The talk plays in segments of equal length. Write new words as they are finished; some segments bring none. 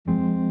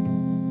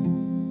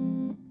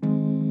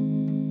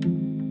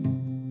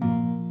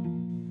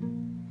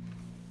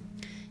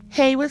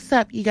Hey, what's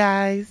up, you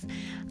guys?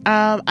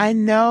 I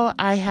know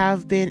I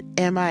have been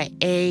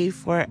MIA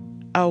for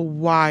a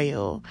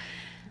while,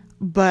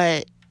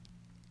 but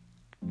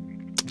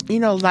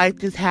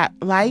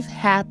life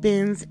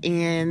happens,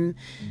 and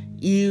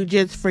you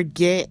just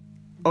forget,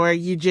 or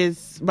you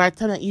just by the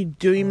time that you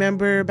do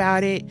remember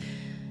about it,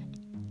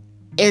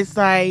 it's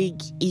like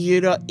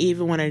you don't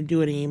even want to do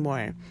it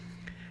anymore.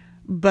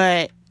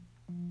 But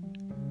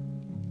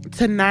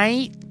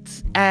tonight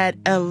at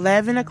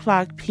 11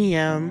 o'clock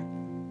p.m.,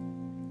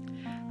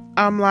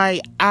 I'm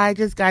like, I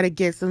just gotta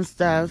get some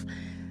stuff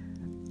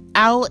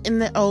out in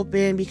the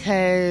open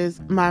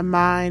because my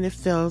mind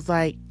feels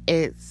like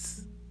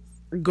it's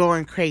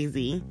going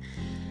crazy.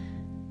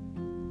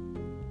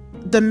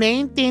 The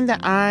main thing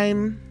that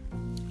I'm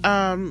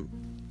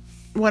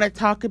want to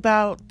talk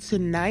about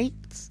tonight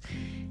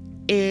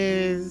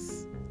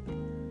is,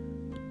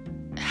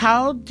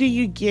 how do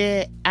you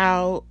get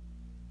out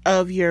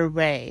of your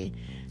way?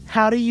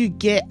 How do you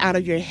get out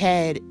of your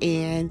head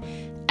and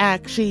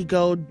actually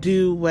go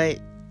do what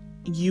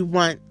you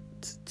want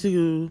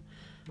to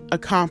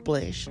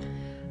accomplish?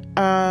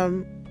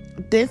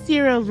 This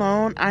year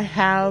alone, I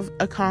have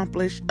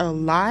accomplished a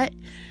lot.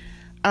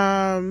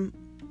 I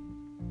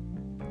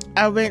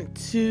went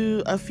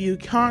to a few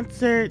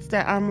concerts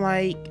that I'm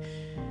like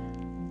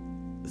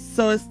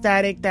so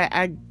ecstatic that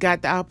I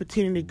got the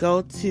opportunity to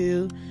go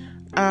to.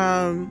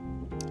 I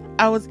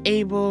was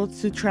able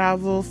to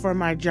travel for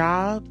my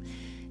job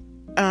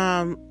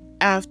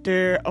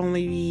after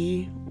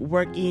only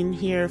working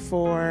here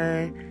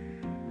for,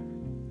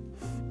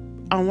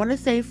 I want to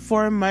say,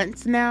 4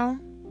 months now.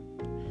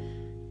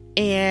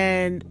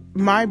 And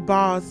my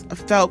boss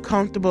felt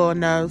comfortable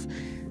enough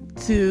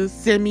to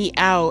send me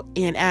out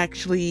and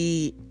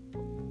actually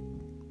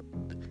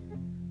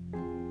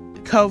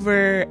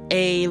cover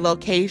a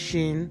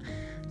location.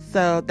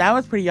 So that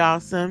was pretty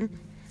awesome.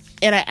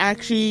 And I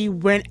actually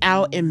went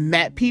out and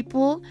met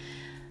people.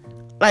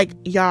 Like,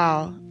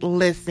 y'all,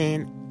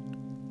 listen.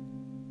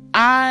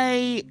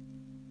 I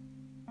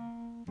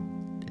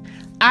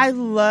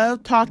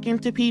love talking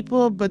to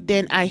people, but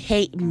then I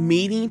hate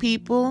meeting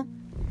people.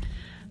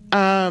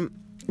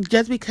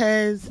 Just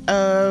because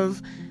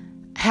of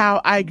how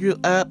I grew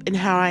up and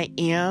how I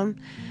am.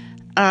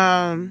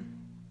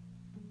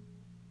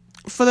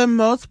 For the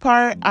most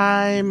part,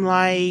 I'm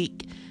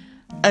like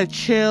a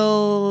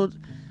chilled,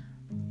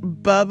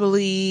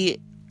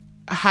 bubbly,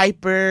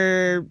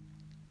 hyper,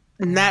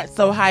 not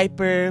so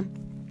hyper,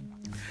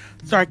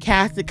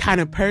 sarcastic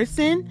kind of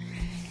person.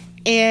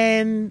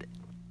 And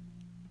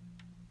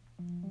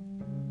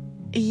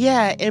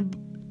yeah, and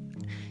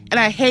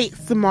I hate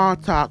small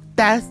talk.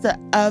 That's the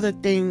other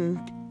thing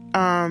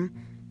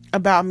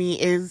about me,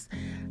 is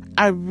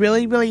I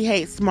really, really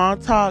hate small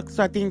talk.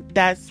 So I think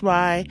that's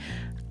why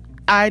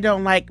I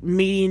don't like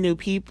meeting new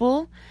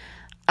people.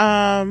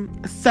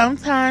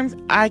 Sometimes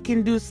I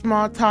can do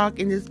small talk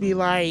and just be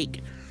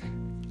like,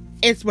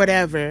 it's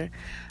whatever.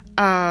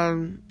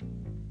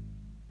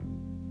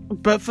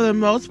 But for the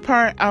most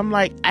part, I'm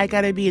like, I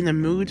gotta be in the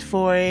mood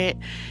for it.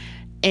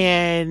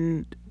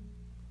 And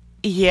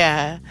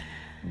yeah.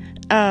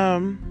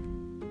 And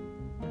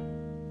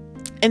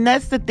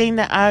that's the thing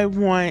that I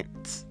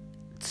want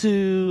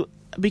to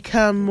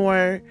become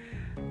more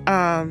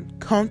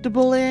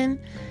comfortable in,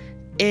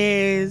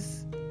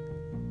 is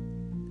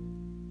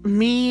not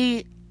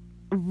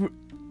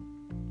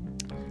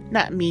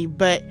me,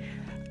 but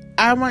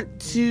I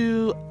want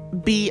to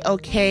be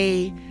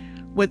okay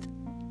with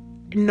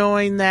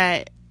knowing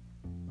that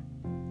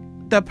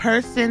the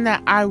person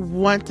that I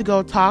want to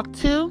go talk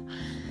to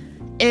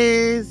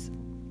is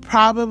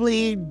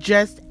probably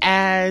just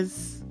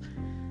as,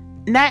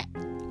 not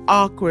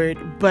awkward,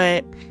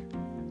 but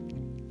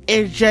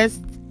is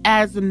just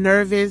as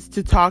nervous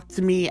to talk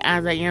to me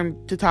as I am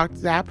to talk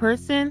to that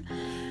person.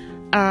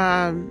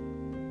 And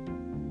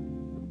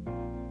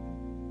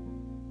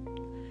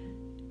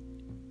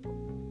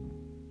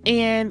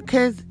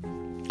because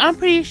I'm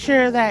pretty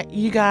sure that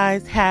you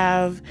guys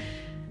have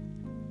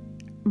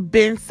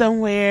been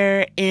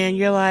somewhere and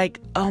you're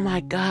like, oh my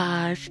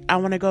gosh, I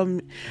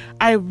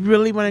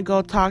really want to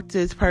go talk to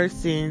this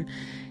person.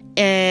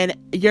 And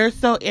you're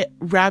so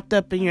wrapped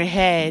up in your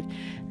head,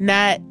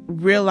 not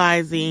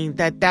realizing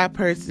that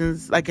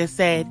person's, like I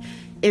said,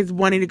 is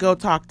wanting to go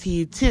talk to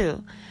you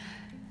too.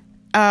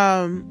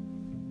 And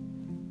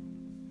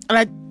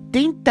I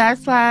think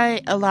that's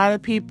why a lot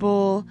of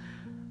people,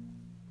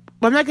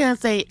 well, I'm not going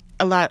to say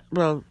a lot,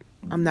 well,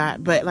 I'm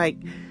not, but like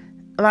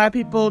a lot of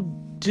people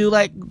do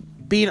like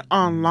being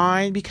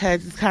online,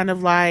 because it's kind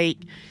of like,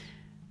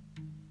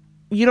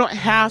 you don't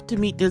have to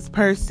meet this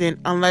person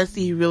unless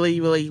you really,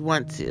 really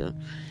want to.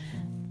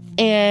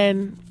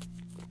 And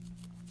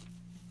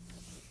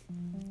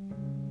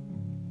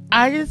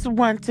I just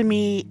want to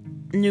meet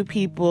new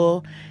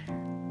people,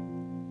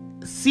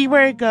 see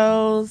where it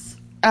goes,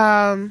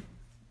 because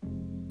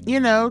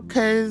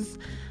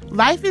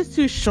life is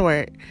too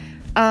short.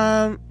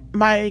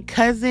 My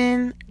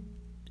cousin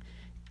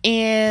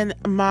and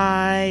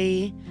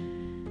my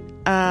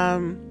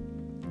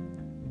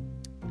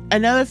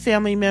another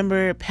family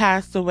member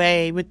passed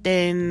away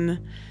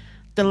within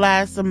the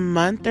last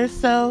month or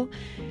so,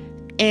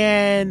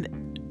 and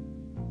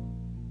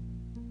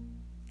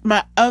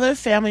my other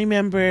family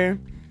member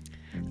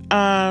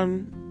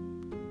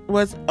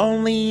was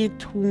only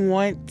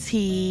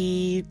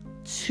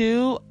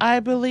 22, I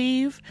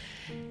believe,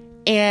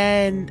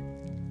 and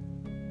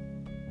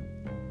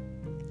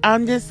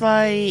I'm just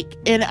like,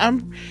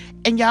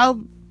 and y'all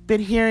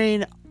been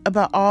hearing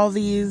about all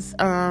these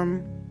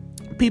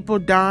people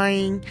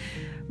dying,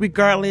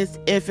 regardless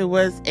if it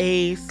was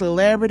a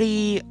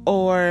celebrity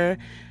or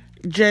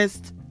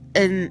just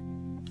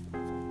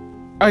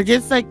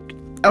like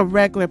a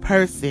regular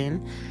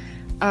person,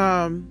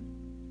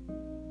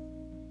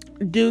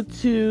 due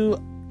to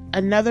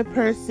another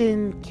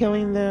person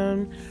killing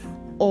them,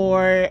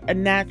 or a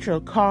natural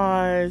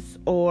cause,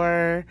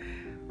 or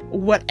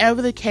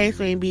whatever the case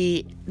may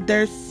be.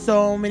 There's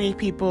so many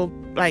people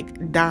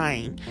like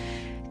dying.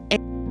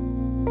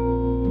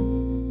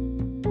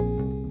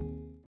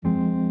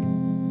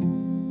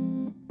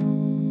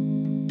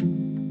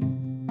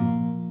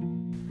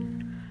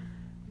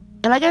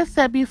 And like I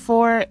said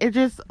before,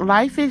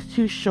 life is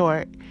too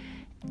short,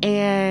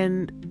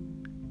 and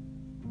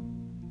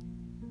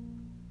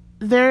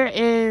there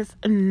is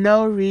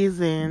no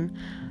reason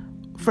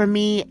for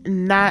me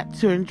not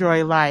to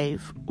enjoy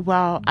life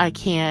while I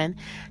can,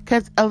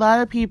 because a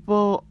lot of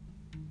people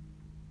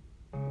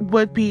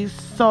would be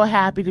so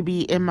happy to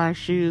be in my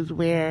shoes,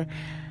 where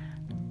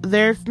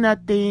there's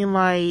nothing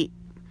like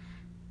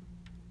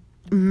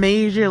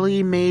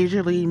majorly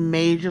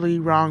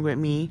wrong with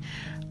me.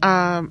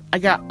 I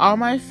got all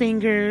my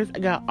fingers, I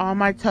got all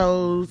my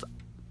toes,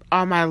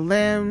 all my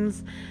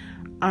limbs.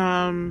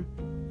 I'm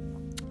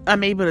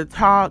able to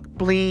talk,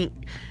 blink,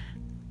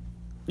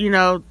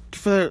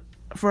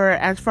 for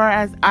as far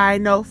as I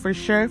know, for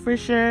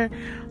sure,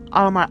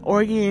 all my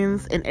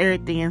organs and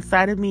everything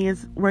inside of me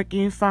is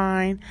working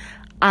fine.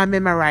 I'm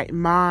in my right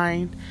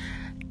mind,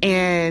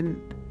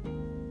 and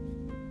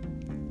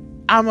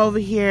I'm over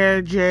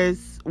here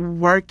just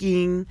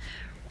working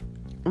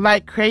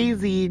like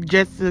crazy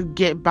just to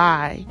get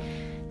by.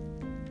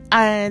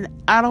 And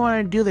I don't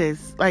want to do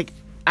this. Like,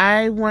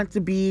 I want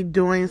to be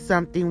doing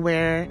something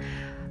where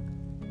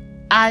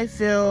I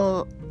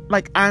feel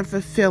like I'm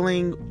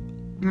fulfilling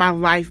my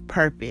life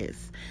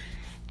purpose.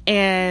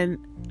 And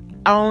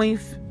I only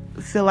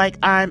feel like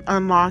I'm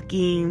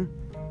unlocking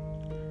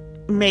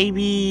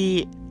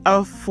maybe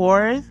a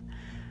fourth,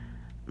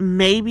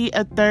 maybe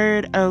a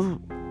third of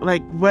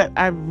like what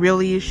I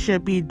really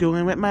should be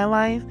doing with my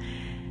life.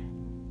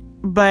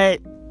 But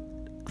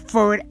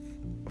for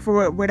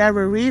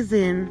whatever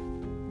reason,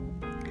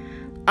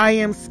 I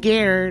am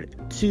scared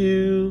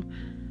to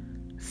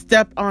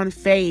step on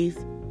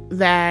faith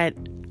that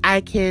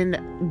I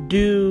can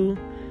do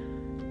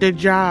the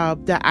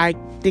job that I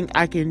think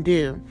I can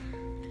do.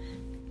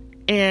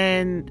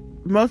 And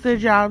most of the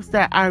jobs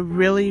that I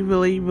really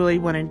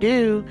want to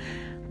do,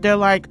 they're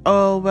like,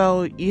 oh,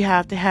 well, you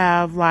have to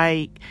have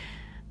like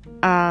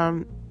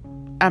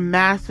a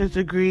master's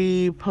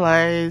degree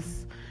plus.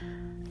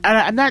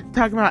 I'm not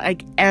talking about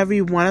like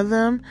every one of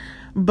them,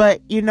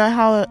 but you know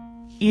how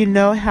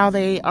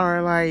they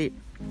are like,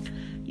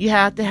 you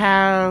have to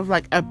have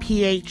like a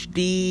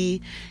PhD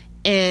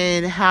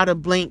in how to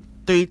blink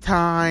 3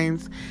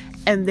 times,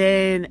 and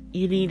then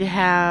you need to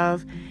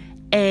have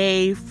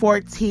a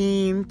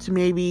 14 to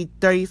maybe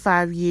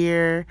 35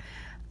 year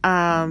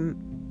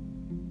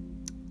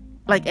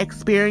like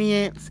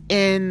experience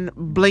in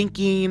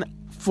blinking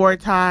 4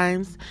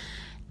 times.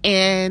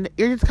 And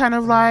you're just kind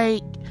of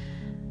like,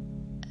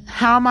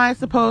 how am I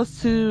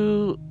supposed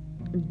to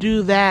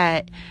do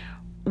that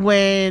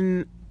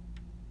when,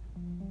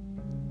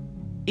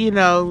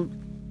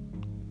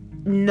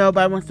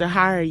 nobody wants to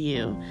hire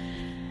you?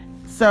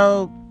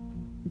 So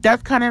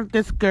that's kind of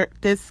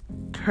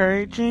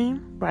discouraging.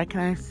 Right?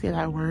 Can I say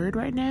that word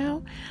right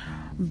now?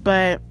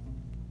 But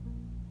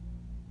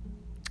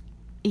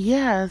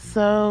yeah,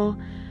 so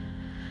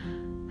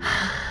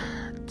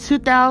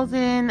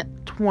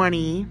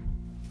 2020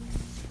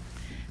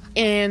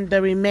 and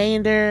the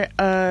remainder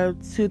of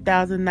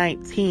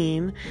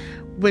 2019,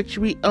 which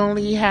we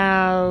only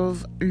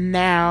have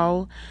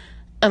now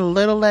a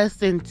little less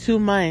than 2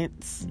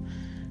 months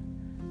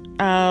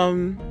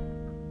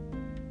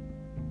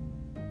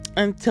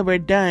until we're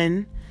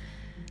done,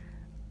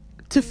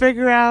 to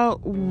figure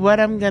out what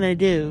I'm gonna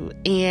do.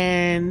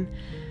 And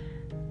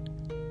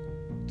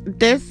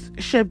this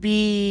should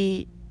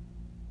be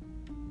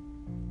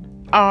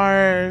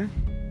our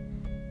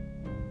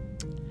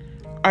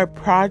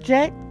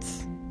project.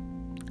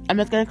 I'm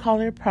just gonna call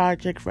it a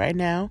project right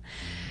now.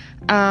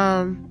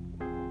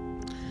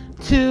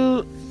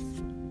 To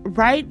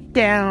write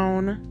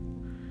down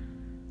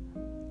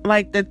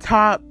like the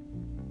top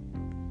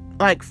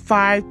like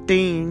 5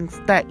 things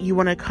that you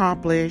want to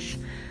accomplish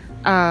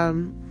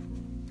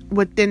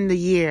within the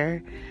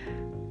year.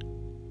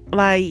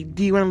 Like,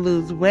 do you want to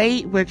lose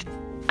weight? Which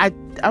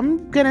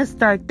I'm gonna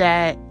start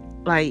that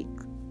like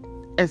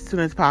as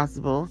soon as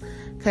possible,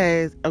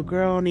 because a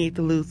girl needs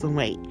to lose some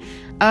weight.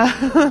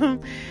 Um,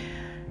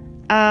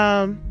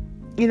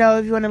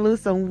 if you want to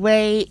lose some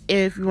weight,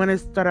 if you want to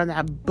start on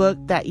that book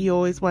that you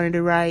always wanted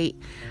to write,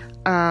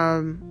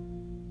 even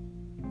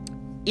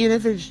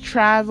if it's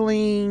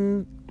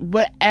traveling,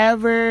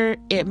 whatever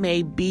it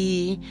may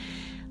be,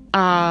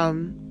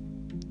 let's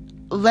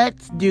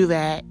do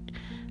that.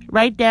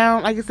 Write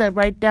down, like I said,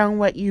 write down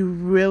what you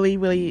really,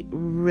 really,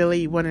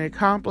 really want to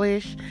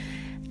accomplish.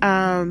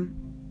 And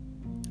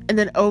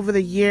then over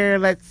the year,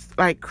 let's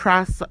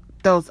cross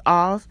those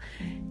off.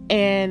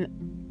 And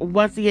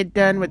once you get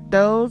done with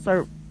those,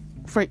 or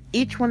for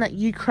each one that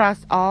you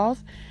cross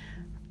off,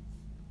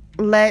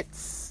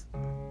 let's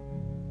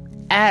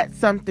add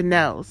something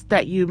else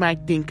that you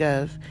might think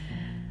of.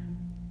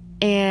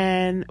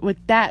 And with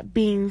that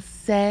being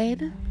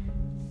said,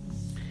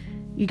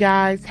 you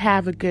guys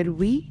have a good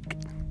week.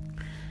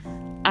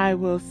 I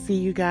will see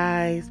you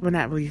guys, well,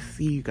 not really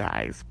see you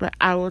guys, but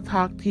I will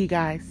talk to you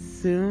guys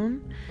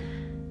soon.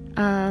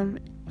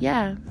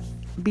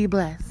 Be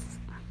blessed.